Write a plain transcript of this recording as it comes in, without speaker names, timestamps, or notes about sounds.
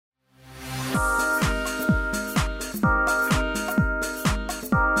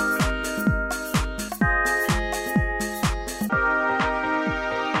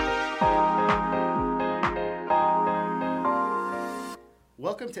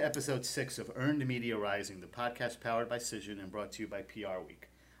Welcome to episode 6 of Earned Media Rising, the podcast powered by Cision and brought to you by PR Week.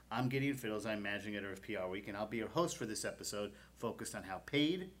 I'm Gideon Fiddles, I'm managing editor of PR Week, and I'll be your host for this episode focused on how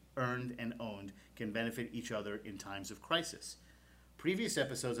paid, earned, and owned can benefit each other in times of crisis. Previous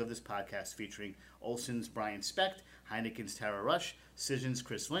episodes of this podcast featuring Olson's Brian Specht, Heineken's Tara Rush, Cision's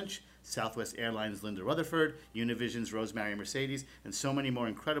Chris Lynch, Southwest Airlines' Linda Rutherford, Univision's Rosemary Mercedes, and so many more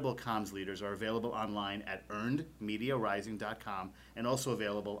incredible comms leaders are available online at earnedmediarising.com and also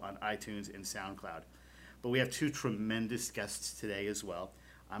available on iTunes and SoundCloud. But we have two tremendous guests today as well.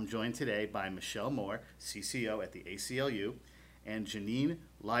 I'm joined today by Michelle Moore, CCO at the ACLU, and Janine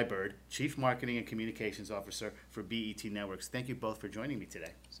Liburd, Chief Marketing and Communications Officer for BET Networks. Thank you both for joining me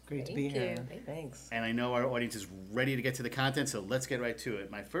today. It's great to be here. Thanks. And I know our audience is ready to get to the content, so let's get right to it.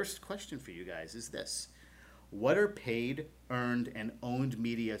 My first question for you guys is this. What are paid, earned, and owned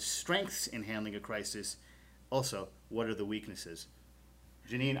media strengths in handling a crisis? Also, what are the weaknesses?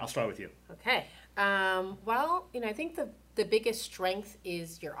 Janine, I'll start with you. Okay. I think the biggest strength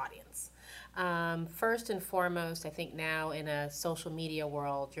is your audience. First and foremost, I think now in a social media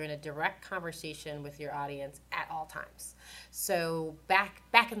world, you're in a direct conversation with your audience at all times. So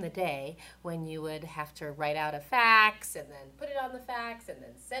back in the day when you would have to write out a fax and then put it on the fax and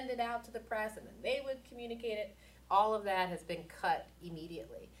then send it out to the press and then they would communicate it, all of that has been cut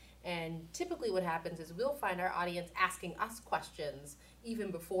immediately. And typically what happens is we'll find our audience asking us questions even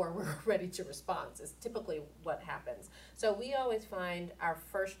before we're ready to respond, is typically what happens. So we always find our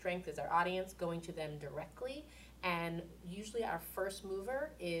first strength is our audience, going to them directly, and usually our first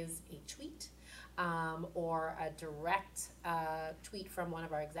mover is a tweet or a direct tweet from one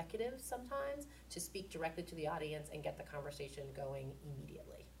of our executives sometimes to speak directly to the audience and get the conversation going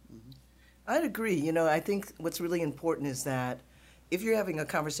immediately. Mm-hmm. I'd agree. I think what's really important is that if you're having a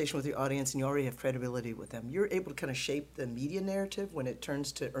conversation with your audience and you already have credibility with them, you're able to kind of shape the media narrative when it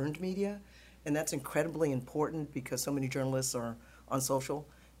turns to earned media. And that's incredibly important because so many journalists are on social.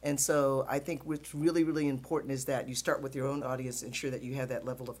 And so I think what's really, really important is that you start with your own audience, ensure that you have that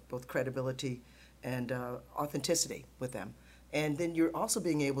level of both credibility and authenticity with them. And then you're also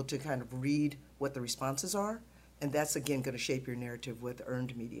being able to kind of read what the responses are. And that's, again, going to shape your narrative with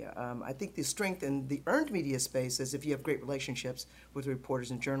earned media. I think the strength in the earned media space is if you have great relationships with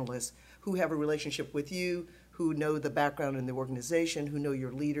reporters and journalists who have a relationship with you, who know the background in the organization, who know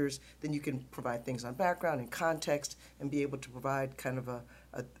your leaders, then you can provide things on background and context and be able to provide kind of a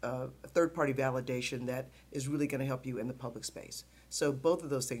third-party validation that is really going to help you in the public space. So both of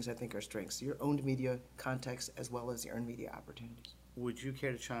those things, I think, are strengths, your owned media context as well as the earned media opportunities. Would you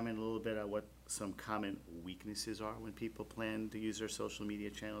care to chime in a little bit on what some common weaknesses are when people plan to use their social media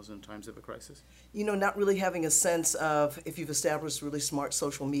channels in times of a crisis? Not really having a sense of if you've established really smart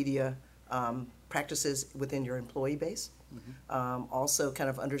social media practices within your employee base. Mm-hmm. Also kind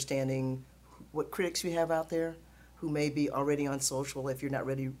of understanding what critics you have out there who may be already on social if you're not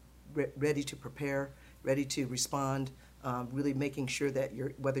ready to prepare, ready to respond, really making sure that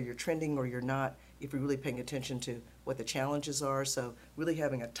whether you're trending or you're not, if you're really paying attention to what the challenges are. So really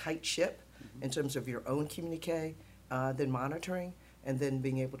having a tight ship in terms of your own communique, then monitoring, and then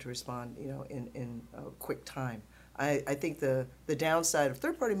being able to respond, in a quick time. I think the downside of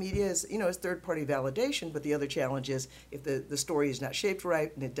third-party media is, is third-party validation, but the other challenge is if the story is not shaped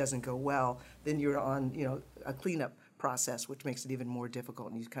right and it doesn't go well, then you're on, a cleanup process, which makes it even more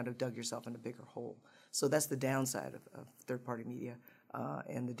difficult, and you kind of dug yourself in a bigger hole. So that's the downside of third-party media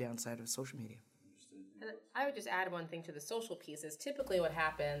and the downside of social media. And I would just add one thing to the social piece is typically what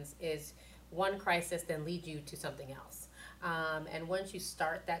happens is one crisis then leads you to something else. And once you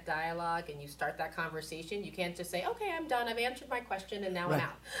start that dialogue and you start that conversation, you can't just say, okay, I'm done, I've answered my question, and now right.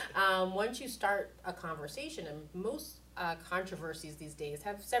 I'm out. Once you start a conversation, and most controversies these days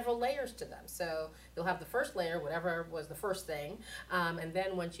have several layers to them. So you'll have the first layer, whatever was the first thing, and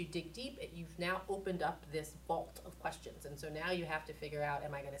then once you dig deep, you've now opened up this vault of questions. And so now you have to figure out,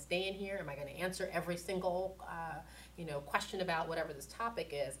 am I going to stay in here? Am I going to answer every single question about whatever this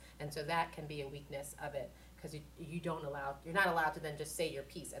topic is? And so that can be a weakness of it, because you're not allowed to then just say your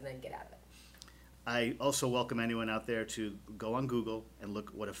piece and then get out of it. I also welcome anyone out there to go on Google and look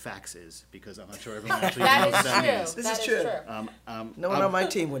what a fax is, because I'm not sure everyone actually knows what that means. This is true. No one on my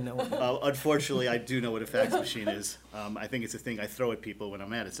team would know. Unfortunately, I do know what a fax machine is. I think it's a thing I throw at people when I'm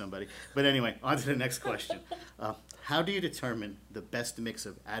mad at somebody. But anyway, on to the next question. How do you determine the best mix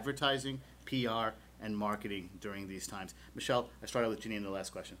of advertising, PR, and marketing during these times? Michelle, I started with Janine in the last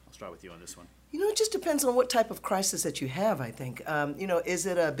question. I'll start with you on this one. It just depends on what type of crisis that you have, I think. Is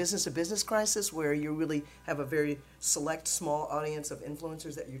it a business-to-business crisis where you really have a very select, small audience of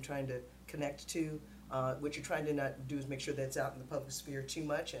influencers that you're trying to connect to? What you're trying to not do is make sure that's out in the public sphere too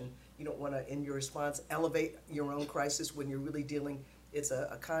much, and you don't want to, in your response, elevate your own crisis when you're really dealing. It's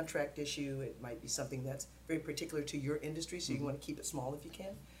a contract issue. It might be something that's very particular to your industry, so you want to keep it small if you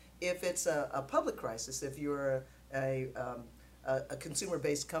can. If it's a public crisis, if you're a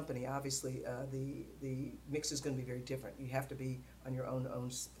consumer-based company, obviously the mix is going to be very different. You have to be on your own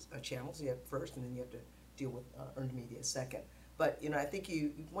channels. You have first, and then you have to deal with earned media second. But I think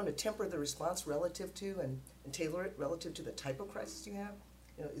you want to temper the response relative to and tailor it relative to the type of crisis you have.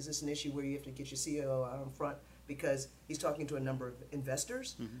 Is this an issue where you have to get your CEO out in front because he's talking to a number of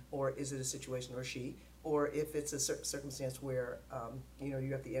investors, or is it a situation, or she, or if it's a circumstance where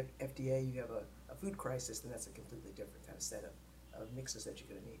you have the FDA, you have a food crisis, then that's a completely different kind of set of mixes that you're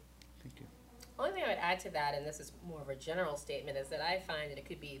going to need. Thank you. Only thing I would add to that, and this is more of a general statement, is that I find that it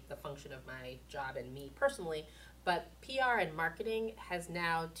could be the function of my job and me personally, but PR and marketing has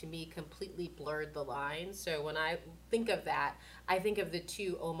now, to me, completely blurred the line. So when I think of that, I think of the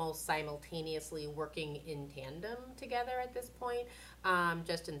two almost simultaneously working in tandem together at this point,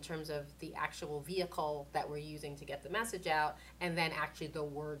 just in terms of the actual vehicle that we're using to get the message out, and then actually the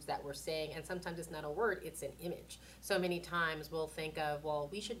words that we're saying. And sometimes it's not a word, it's an image. So many times we'll think of, well,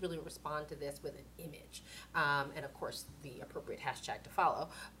 we should really respond to this with an image. And of course, the appropriate hashtag to follow.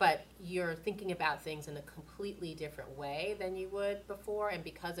 But you're thinking about things in a completely different way than you would before. And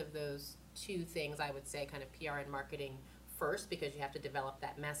because of those two things, I would say kind of PR and marketing first, because you have to develop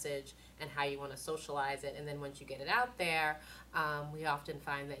that message and how you want to socialize it. And then once you get it out there, we often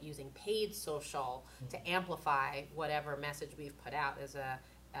find that using paid social to amplify whatever message we've put out is a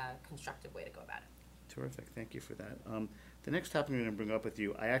constructive way to go about it. Terrific. Thank you for that. The next topic I'm going to bring up with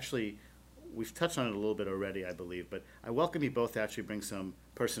you, we've touched on it a little bit already, I believe, but I welcome you both to actually bring some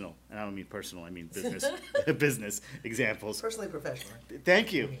personal, and I don't mean personal, I mean business, business examples. Personally professional.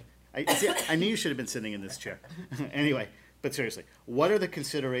 Thank you. I knew you should have been sitting in this chair. Anyway, but seriously, what are the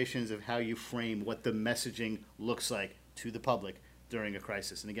considerations of how you frame what the messaging looks like to the public during a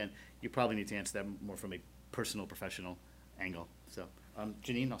crisis? And again, you probably need to answer that more from a personal, professional angle. So,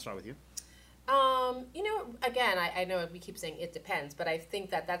 Janine, I'll start with you. Again, I know we keep saying it depends, but I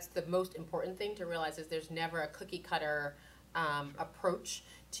think that that's the most important thing to realize is there's never a cookie cutter approach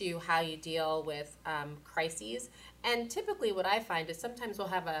to how you deal with crises. And typically what I find is sometimes we'll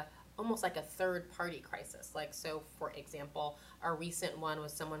have almost like a third party crisis. Like, so for example, our recent one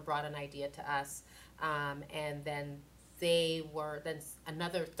was someone brought an idea to us, and then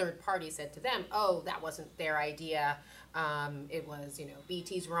another third party said to them, oh, that wasn't their idea. It was,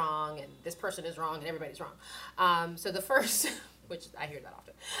 BT's wrong, and this person is wrong, and everybody's wrong. So the first, which I hear that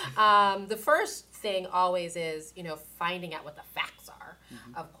often, the first thing always is, finding out what the facts are.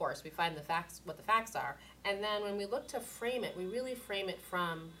 Of course, we find what the facts are. And then when we look to frame it, we really frame it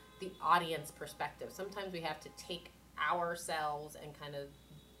from the audience perspective. Sometimes we have to take ourselves and kind of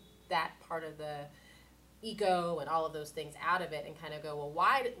that part of the ego and all of those things out of it and kind of go, well,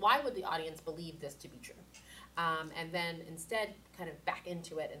 why would the audience believe this to be true? And then instead kind of back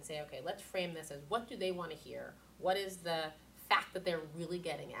into it and say, okay, let's frame this as what do they want to hear? What is the fact that they're really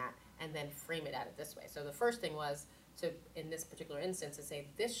getting at? And then frame it at it this way. So the first thing was to, in this particular instance, to say,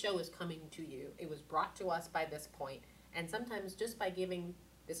 this show is coming to you. It was brought to us by this point. And sometimes just by giving,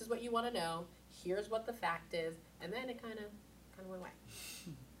 this is what you want to know, here's what the fact is, and then it kind of went away.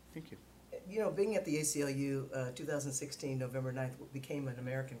 Thank you. Being at the ACLU, 2016, November 9th, became an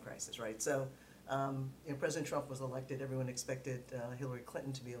American crisis, right? So, President Trump was elected. Everyone expected Hillary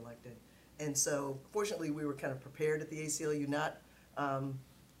Clinton to be elected. And so, fortunately, we were kind of prepared at the ACLU, not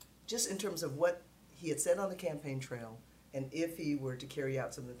just in terms of what he had said on the campaign trail, and if he were to carry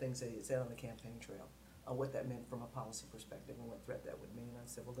out some of the things that he had said on the campaign trail, what that meant from a policy perspective and what threat that would mean on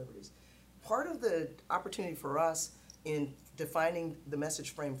civil liberties. Part of the opportunity for us in defining the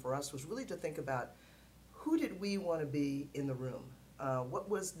message frame for us was really to think about who did we want to be in the room? What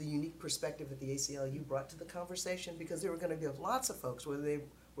was the unique perspective that the ACLU brought to the conversation? Because there were going to be lots of folks, whether they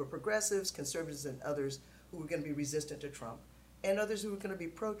were progressives, conservatives, and others who were going to be resistant to Trump, and others who were going to be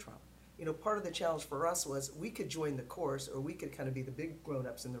pro-Trump. Part of the challenge for us was we could join the chorus, or we could kind of be the big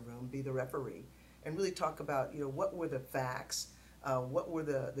grown-ups in the room, be the referee, and really talk about, what were the facts, what were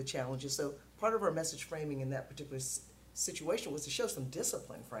the challenges. So part of our message framing in that particular situation was to show some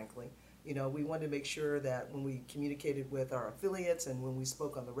discipline, frankly. We wanted to make sure that when we communicated with our affiliates and when we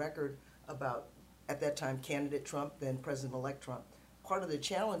spoke on the record about, at that time, candidate Trump, then President-elect Trump, part of the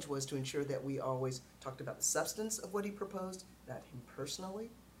challenge was to ensure that we always talked about the substance of what he proposed, not him personally.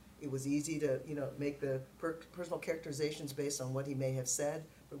 It was easy to, make the personal characterizations based on what he may have said,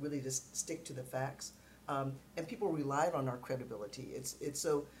 but really just stick to the facts. And people relied on our credibility. It's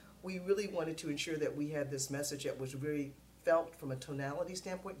so we really wanted to ensure that we had this message that was very felt from a tonality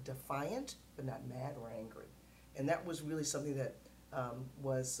standpoint, defiant, but not mad or angry. And that was really something that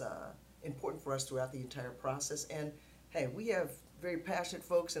was important for us throughout the entire process. And hey, we have very passionate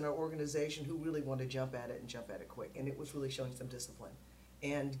folks in our organization who really want to jump at it and jump at it quick. And it was really showing some discipline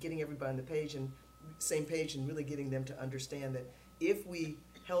and getting everybody on the page and same page, and really getting them to understand that if we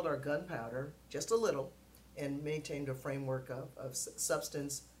held our gunpowder just a little and maintained a framework of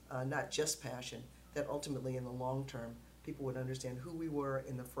substance, not just passion, that ultimately in the long term people would understand who we were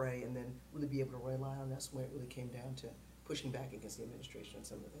in the fray and then really be able to rely on us when it really came down to pushing back against the administration and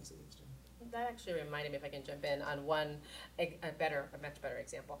some of the things that it was doing. That actually reminded me, if I can jump in on one, a much better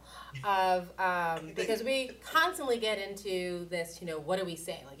example of, because we constantly get into this, what do we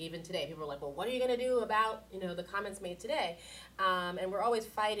say? Like even today, people are like, well, what are you going to do about, the comments made today? And we're always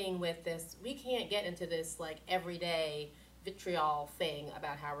fighting with this. We can't get into this like everyday vitriol thing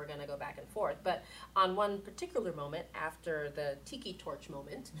about how we're going to go back and forth. But on one particular moment, after the tiki torch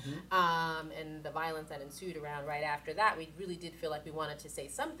moment, and the violence that ensued around right after that, we really did feel like we wanted to say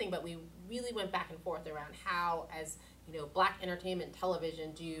something, but we really went back and forth around how, as Black entertainment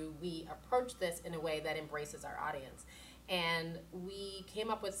television, do we approach this in a way that embraces our audience. And we came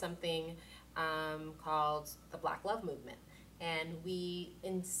up with something called the Black Love Movement. And we,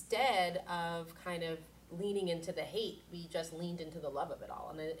 instead of kind of leaning into the hate, we just leaned into the love of it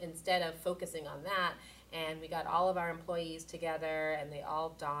all. And instead of focusing on that, and we got all of our employees together and they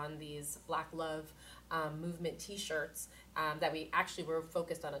all donned these Black Love Movement t-shirts that we actually were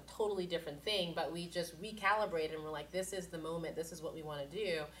focused on a totally different thing, but we just recalibrated and we're like, this is the moment, this is what we want to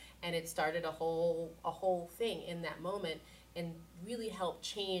do. And it started a whole thing in that moment and really helped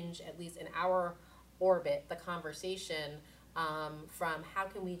change, at least in our orbit, the conversation from how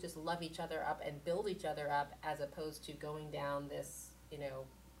can we just love each other up and build each other up, as opposed to going down this,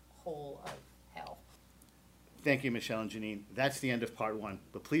 hole of hell. Thank you, Michelle and Janine. That's the end of part 1.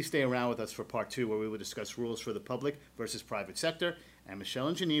 But please stay around with us for part 2, where we will discuss rules for the public versus private sector. And Michelle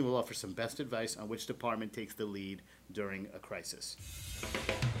and Janine will offer some best advice on which department takes the lead during a crisis.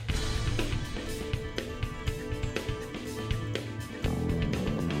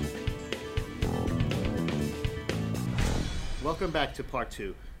 Welcome back to part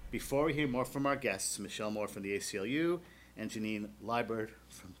 2. Before we hear more from our guests, Michelle Moore from the ACLU and Janine Liebert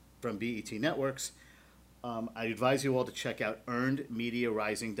from BET Networks, I advise you all to check out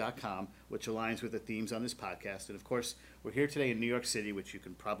earnedmediarising.com, which aligns with the themes on this podcast. And of course, we're here today in New York City, which you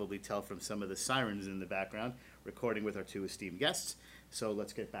can probably tell from some of the sirens in the background, recording with our 2 esteemed guests. So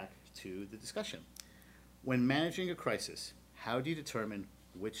let's get back to the discussion. When managing a crisis, how do you determine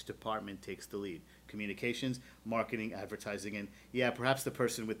which department takes the lead? Communications, marketing, advertising, and perhaps the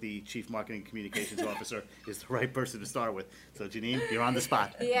person with the chief marketing communications officer is the right person to start with. So Janine, you're on the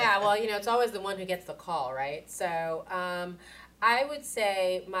spot. Yeah, well, it's always the one who gets the call, right? So I would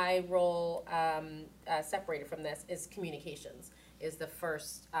say my role, separated from this, is communications, is the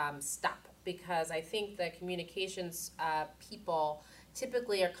first stop, because I think the communications people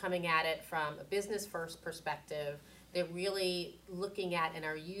typically are coming at it from a business first perspective. They're really looking at and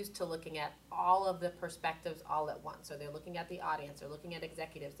are used to looking at all of the perspectives all at once. So they're looking at the audience, they're looking at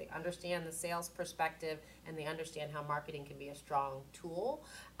executives, they understand the sales perspective, and they understand how marketing can be a strong tool.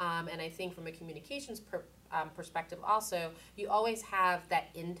 And I think from a communications perspective also, you always have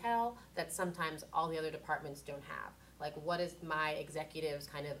that intel that sometimes all the other departments don't have. Like, what is my executive's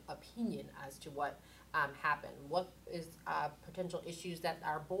kind of opinion as to what happened? What is potential issues that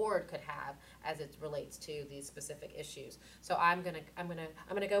our board could have as it relates to these specific issues? So I'm gonna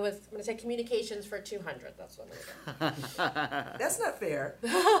say communications for 200. That's what I'm gonna go. That's not fair,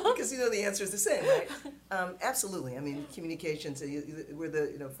 because the answer is the same, right? Absolutely. I mean, communications. We're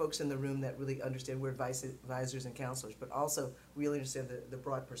the folks in the room that really understand. We're advisors and counselors, but also really understand the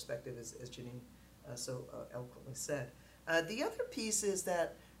broad perspective, as Janine so eloquently said. The other piece is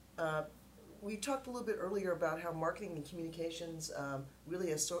that we talked a little bit earlier about how marketing and communications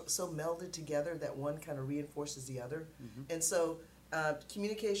really are so melded together that one kind of reinforces the other. Mm-hmm. And so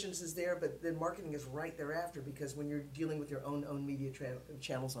communications is there, but then marketing is right thereafter, because when you're dealing with your own media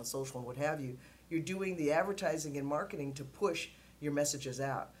channels on social and what have you, you're doing the advertising and marketing to push your messages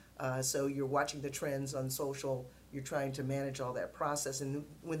out. So you're watching the trends on social, you're trying to manage all that process, and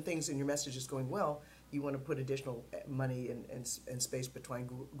when things in your message is going well, you want to put additional money and space between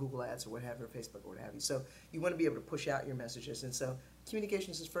Google Ads or what have you, or Facebook or what have you. So you want to be able to push out your messages. And so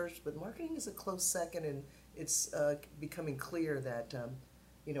communications is first, but marketing is a close second, and it's becoming clear that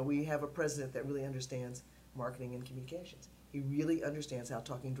we have a president that really understands marketing and communications. He really understands how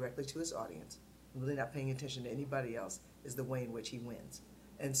talking directly to his audience, really not paying attention to anybody else, is the way in which he wins.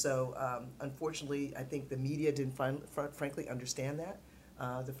 And so, unfortunately, I think the media didn't frankly understand that.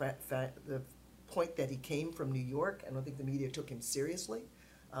 The point that he came from New York, I don't think the media took him seriously,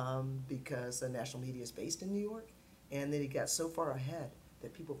 because the national media is based in New York. And then he got so far ahead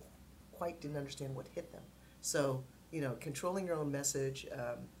that people quite didn't understand what hit them. So, controlling your own message,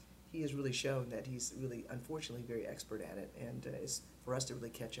 he has really shown that he's really, unfortunately, very expert at it. And it's for us to really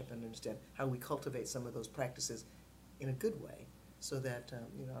catch up and understand how we cultivate some of those practices in a good way so that,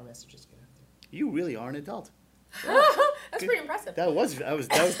 our messages get out there. You really are an adult. That's pretty impressive. That was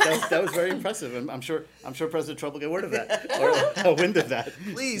very impressive. And I'm sure President Trump will get word of that or a wind of that.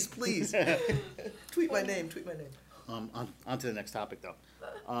 Please, tweet my name. On to the next topic, though.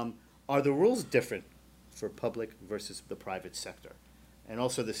 Are the rules different for public versus the private sector? And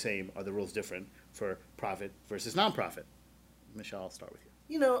also the same, are the rules different for profit versus nonprofit? Michelle, I'll start with you.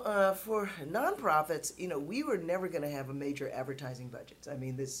 For nonprofits, we were never going to have a major advertising budget. I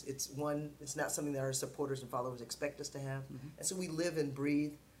mean, it's not something that our supporters and followers expect us to have. Mm-hmm. And so we live and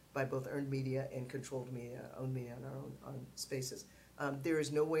breathe by both earned media and controlled media, owned media in our own spaces. There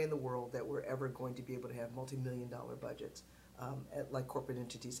is no way in the world that we're ever going to be able to have multi-million-dollar budgets like corporate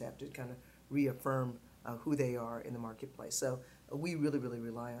entities have to kind of reaffirm who they are in the marketplace. So we really, really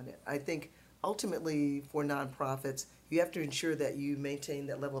rely on it. I think ultimately for nonprofits, you have to ensure that you maintain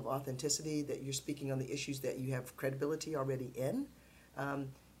that level of authenticity, that you're speaking on the issues that you have credibility already in.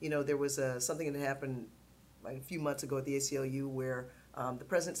 There was something that happened like a few months ago at the ACLU where the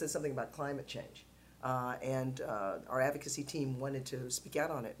president said something about climate change. And our advocacy team wanted to speak out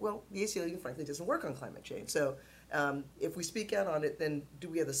on it. Well, the ACLU, frankly, doesn't work on climate change. So if we speak out on it, then do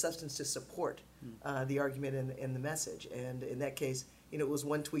we have the substance to support the argument and the message? And in that case, it was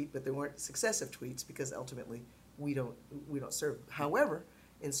one tweet, but there weren't successive tweets because ultimately we don't serve. However,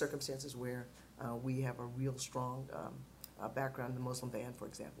 in circumstances where we have a real strong background, the Muslim ban, for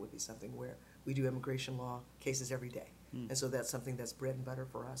example, would be something where we do immigration law cases every day. And so that's something that's bread and butter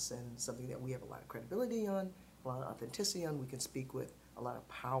for us and something that we have a lot of credibility on, a lot of authenticity on, we can speak with a lot of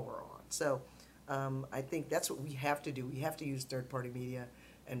power on. So I think that's what we have to do. We have to use third-party media,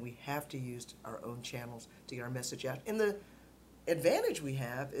 and we have to use our own channels to get our message out. And the advantage we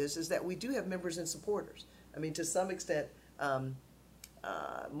have is that we do have members and supporters. I mean, to some extent,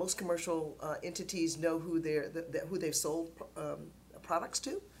 most commercial entities know who they've sold products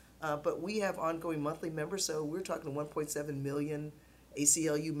to. But we have ongoing monthly members, so we're talking 1.7 million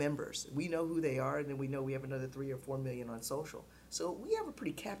ACLU members. We know who they are, and then we know we have another 3 or 4 million on social. So we have a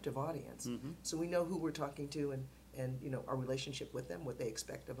pretty captive audience. Mm-hmm. So we know who we're talking to and our relationship with them, what they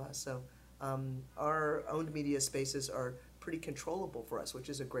expect of us. So our owned media spaces are pretty controllable for us, which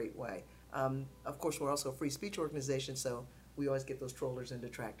is a great way. Of course, we're also a free speech organization, so we always get those trollers and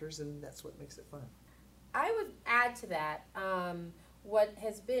detractors, and that's what makes it fun. I would add to that. What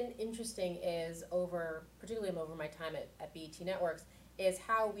has been interesting is particularly over my time at BET Networks, is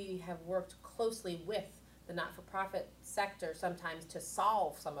how we have worked closely with the not-for-profit sector sometimes to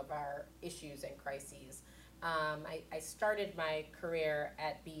solve some of our issues and crises. I started my career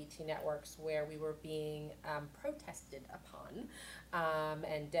at BET Networks where we were being protested upon,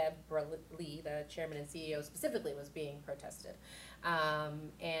 and Deborah Lee, the chairman and CEO specifically, was being protested.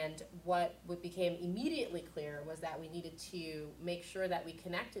 And what became immediately clear was that we needed to make sure that we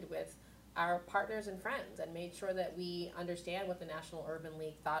connected with our partners and friends and made sure that we understand what the National Urban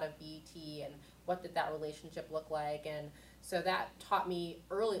League thought of BET and what did that relationship look like. And so that taught me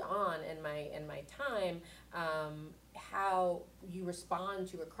early on in my time how you respond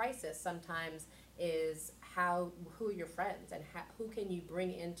to a crisis sometimes is who are your friends and who can you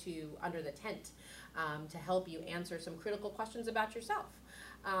bring under the tent to help you answer some critical questions about yourself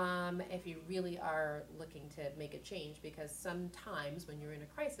if you really are looking to make a change, because sometimes when you're in a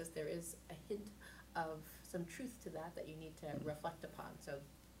crisis there is a hint of some truth to that you need to reflect upon. So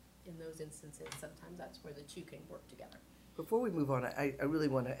in those instances sometimes that's where the two can work together. Before we move on, I really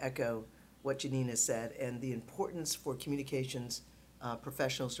want to echo what Janine has said and the importance for communications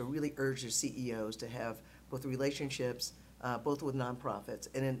professionals to really urge their CEOs to have both relationships, both with nonprofits,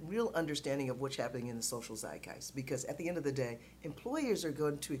 and a real understanding of what's happening in the social zeitgeist. Because at the end of the day, employers are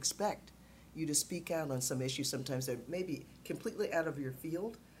going to expect you to speak out on some issues sometimes that may be completely out of your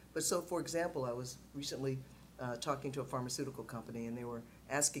field. But so, for example, I was recently talking to a pharmaceutical company, and they were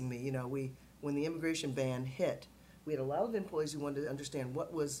asking me, when the immigration ban hit, we had a lot of employees who wanted to understand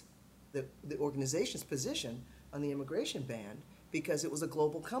what was the organization's position on the immigration ban, because it was a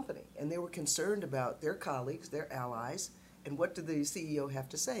global company, and they were concerned about their colleagues, their allies, and what did the CEO have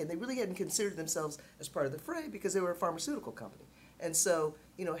to say. And they really hadn't considered themselves as part of the fray because they were a pharmaceutical company. And so,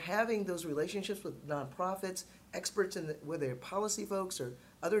 having those relationships with nonprofits, experts whether they're policy folks or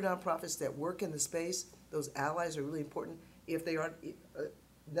other nonprofits that work in the space, those allies are really important. If they aren't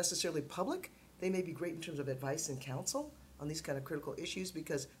necessarily public, they may be great in terms of advice and counsel on these kind of critical issues,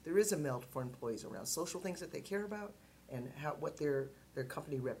 because there is a meld for employees around social things that they care about and what their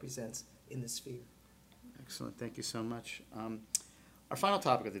company represents in the sphere. Excellent. Thank you so much. Our final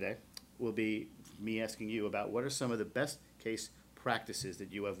topic of the day will be me asking you about what are some of the best case practices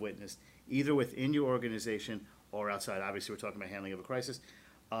that you have witnessed, either within your organization or outside. Obviously, we're talking about handling of a crisis.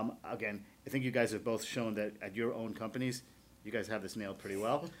 Again, I think you guys have both shown that at your own companies, you guys have this nailed pretty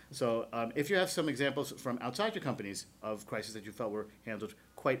well. So if you have some examples from outside your companies of crises that you felt were handled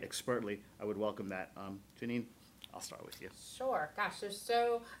quite expertly, I would welcome that. Janine, I'll start with you. Sure. Gosh,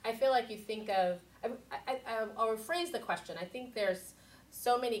 I feel like you think of, I'll rephrase the question. I think there's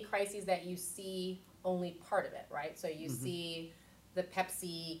so many crises that you see only part of it, right? So you see the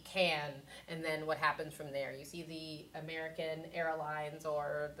Pepsi can, and then what happens from there. You see the American Airlines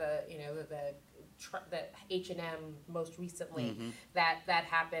or the H&M most recently, that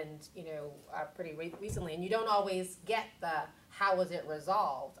happened, pretty recently, and you don't always get the how was it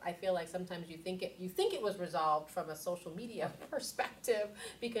resolved. I feel like sometimes you think it was resolved from a social media perspective,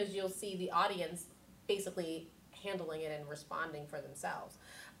 because you'll see the audience basically handling it and responding for themselves.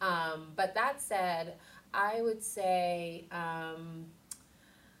 But that said, I would say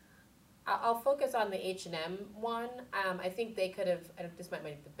I'll focus on the H&M one. I think they could have, and this might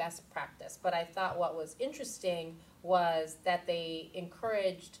be the best practice, but I thought what was interesting was that they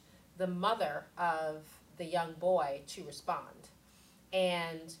encouraged the mother of the young boy to respond.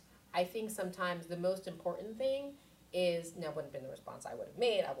 And I think sometimes the most important thing is, now wouldn't have been the response I would have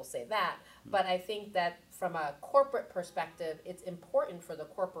made, I will say that, but I think that from a corporate perspective, it's important for the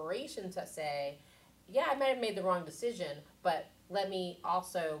corporation to say, yeah, I might have made the wrong decision, but let me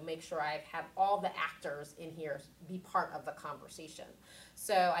also make sure I have all the actors in here be part of the conversation.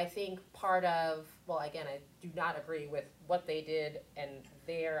 So I think part of, well, again, I do not agree with what they did, and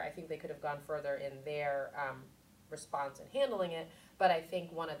I think they could have gone further in their response and handling it, but I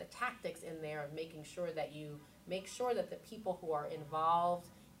think one of the tactics in there of making sure that you make sure that the people who are involved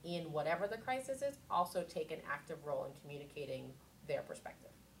in whatever the crisis is also take an active role in communicating their perspective.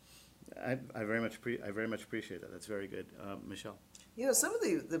 I very much appreciate that. That's very good. Michelle? Some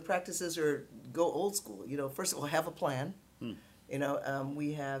of the practices go old school. First of all, have a plan.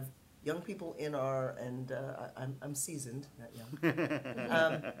 We have young people in I'm seasoned, not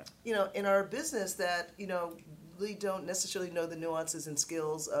young. In our business that, really don't necessarily know the nuances and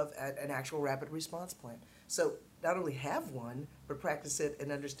skills of an actual rapid response plan. So not only have one, but practice it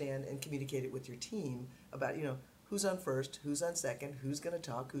and understand and communicate it with your team about, who's on first, who's on second, who's going to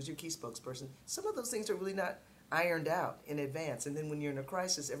talk, who's your key spokesperson. Some of those things are really not ironed out in advance. And then when you're in a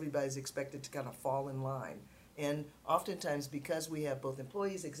crisis, everybody's expected to kind of fall in line. And oftentimes, because we have both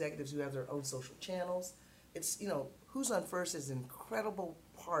employees, executives who have their own social channels, it's, who's on first is an incredible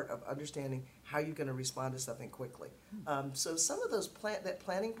part of understanding how you're going to respond to something quickly. So some of those that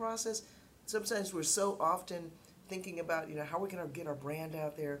planning process, sometimes we're so often thinking about, how we're going to get our brand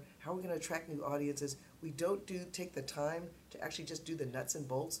out there, how we're going to attract new audiences. We don't take the time to actually just do the nuts and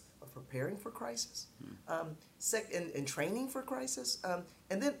bolts of preparing for crisis, and training for crisis,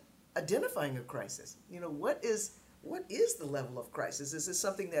 and then identifying a crisis. What is the level of crisis? Is this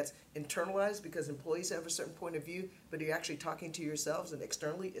something that's internalized because employees have a certain point of view, but you're actually talking to yourselves and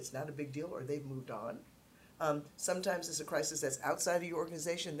externally it's not a big deal or they've moved on? Sometimes it's a crisis that's outside of your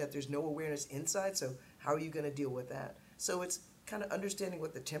organization that there's no awareness inside, so how are you going to deal with that? So it's kind of understanding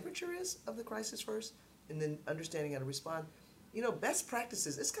what the temperature is of the crisis first, and then understanding how to respond. Best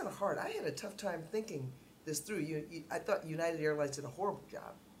practices, it's kind of hard. I had a tough time thinking this through. I thought United Airlines did a horrible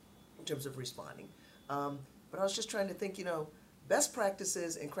job in terms of responding. But I was just trying to think, best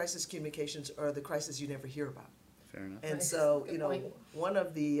practices in crisis communications are the crises you never hear about. Fair enough. And so, one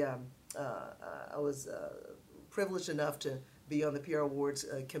of the, I was privileged enough to be on the PR Awards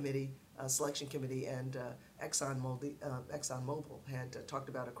committee, selection committee, and ExxonMobil had talked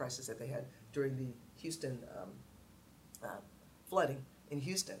about a crisis that they had during the Houston flooding in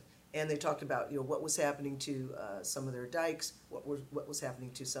Houston. And they talked about, what was happening to some of their dikes, what was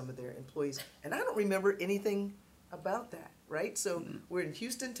happening to some of their employees. And I don't remember anything about that, right? So we're in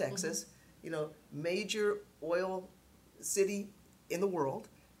Houston, Texas, major oil city in the world,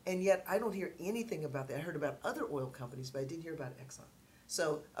 and yet I don't hear anything about that. I heard about other oil companies, but I didn't hear about Exxon.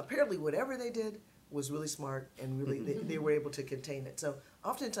 So apparently whatever they did was really smart, and really they were able to contain it. So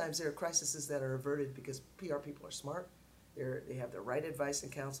oftentimes there are crises that are averted because PR people are smart. They have the right advice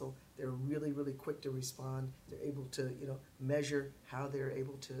and counsel. They're really, really quick to respond. They're able to, measure how they're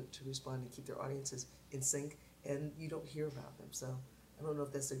able to respond and keep their audiences in sync, and you don't hear about them. So I don't know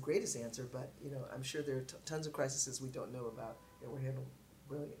if that's the greatest answer, but, you know, I'm sure there are tons of crises we don't know about that were handled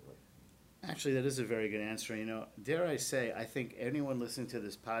brilliantly. Actually, that is a very good answer. You know, dare I say, I think anyone listening to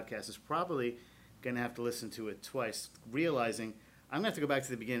this podcast is probably going to have to listen to it twice, realizing I'm going to have to go back to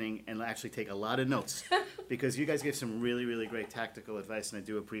the beginning and actually take a lot of notes because you guys gave some really, really great tactical advice, and I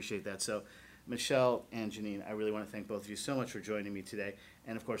do appreciate that. So, Michelle and Janine, I really want to thank both of you so much for joining me today.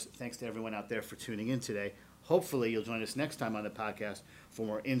 And, of course, thanks to everyone out there for tuning in today. Hopefully, you'll join us next time on the podcast for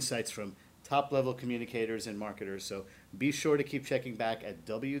more insights from top-level communicators and marketers. So be sure to keep checking back at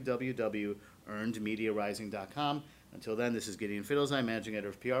www.earnedmediarising.com. Until then, this is Gideon Fiddles. I'm managing editor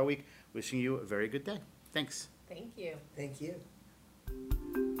of PR Week, wishing you a very good day. Thanks. Thank you. Thank you.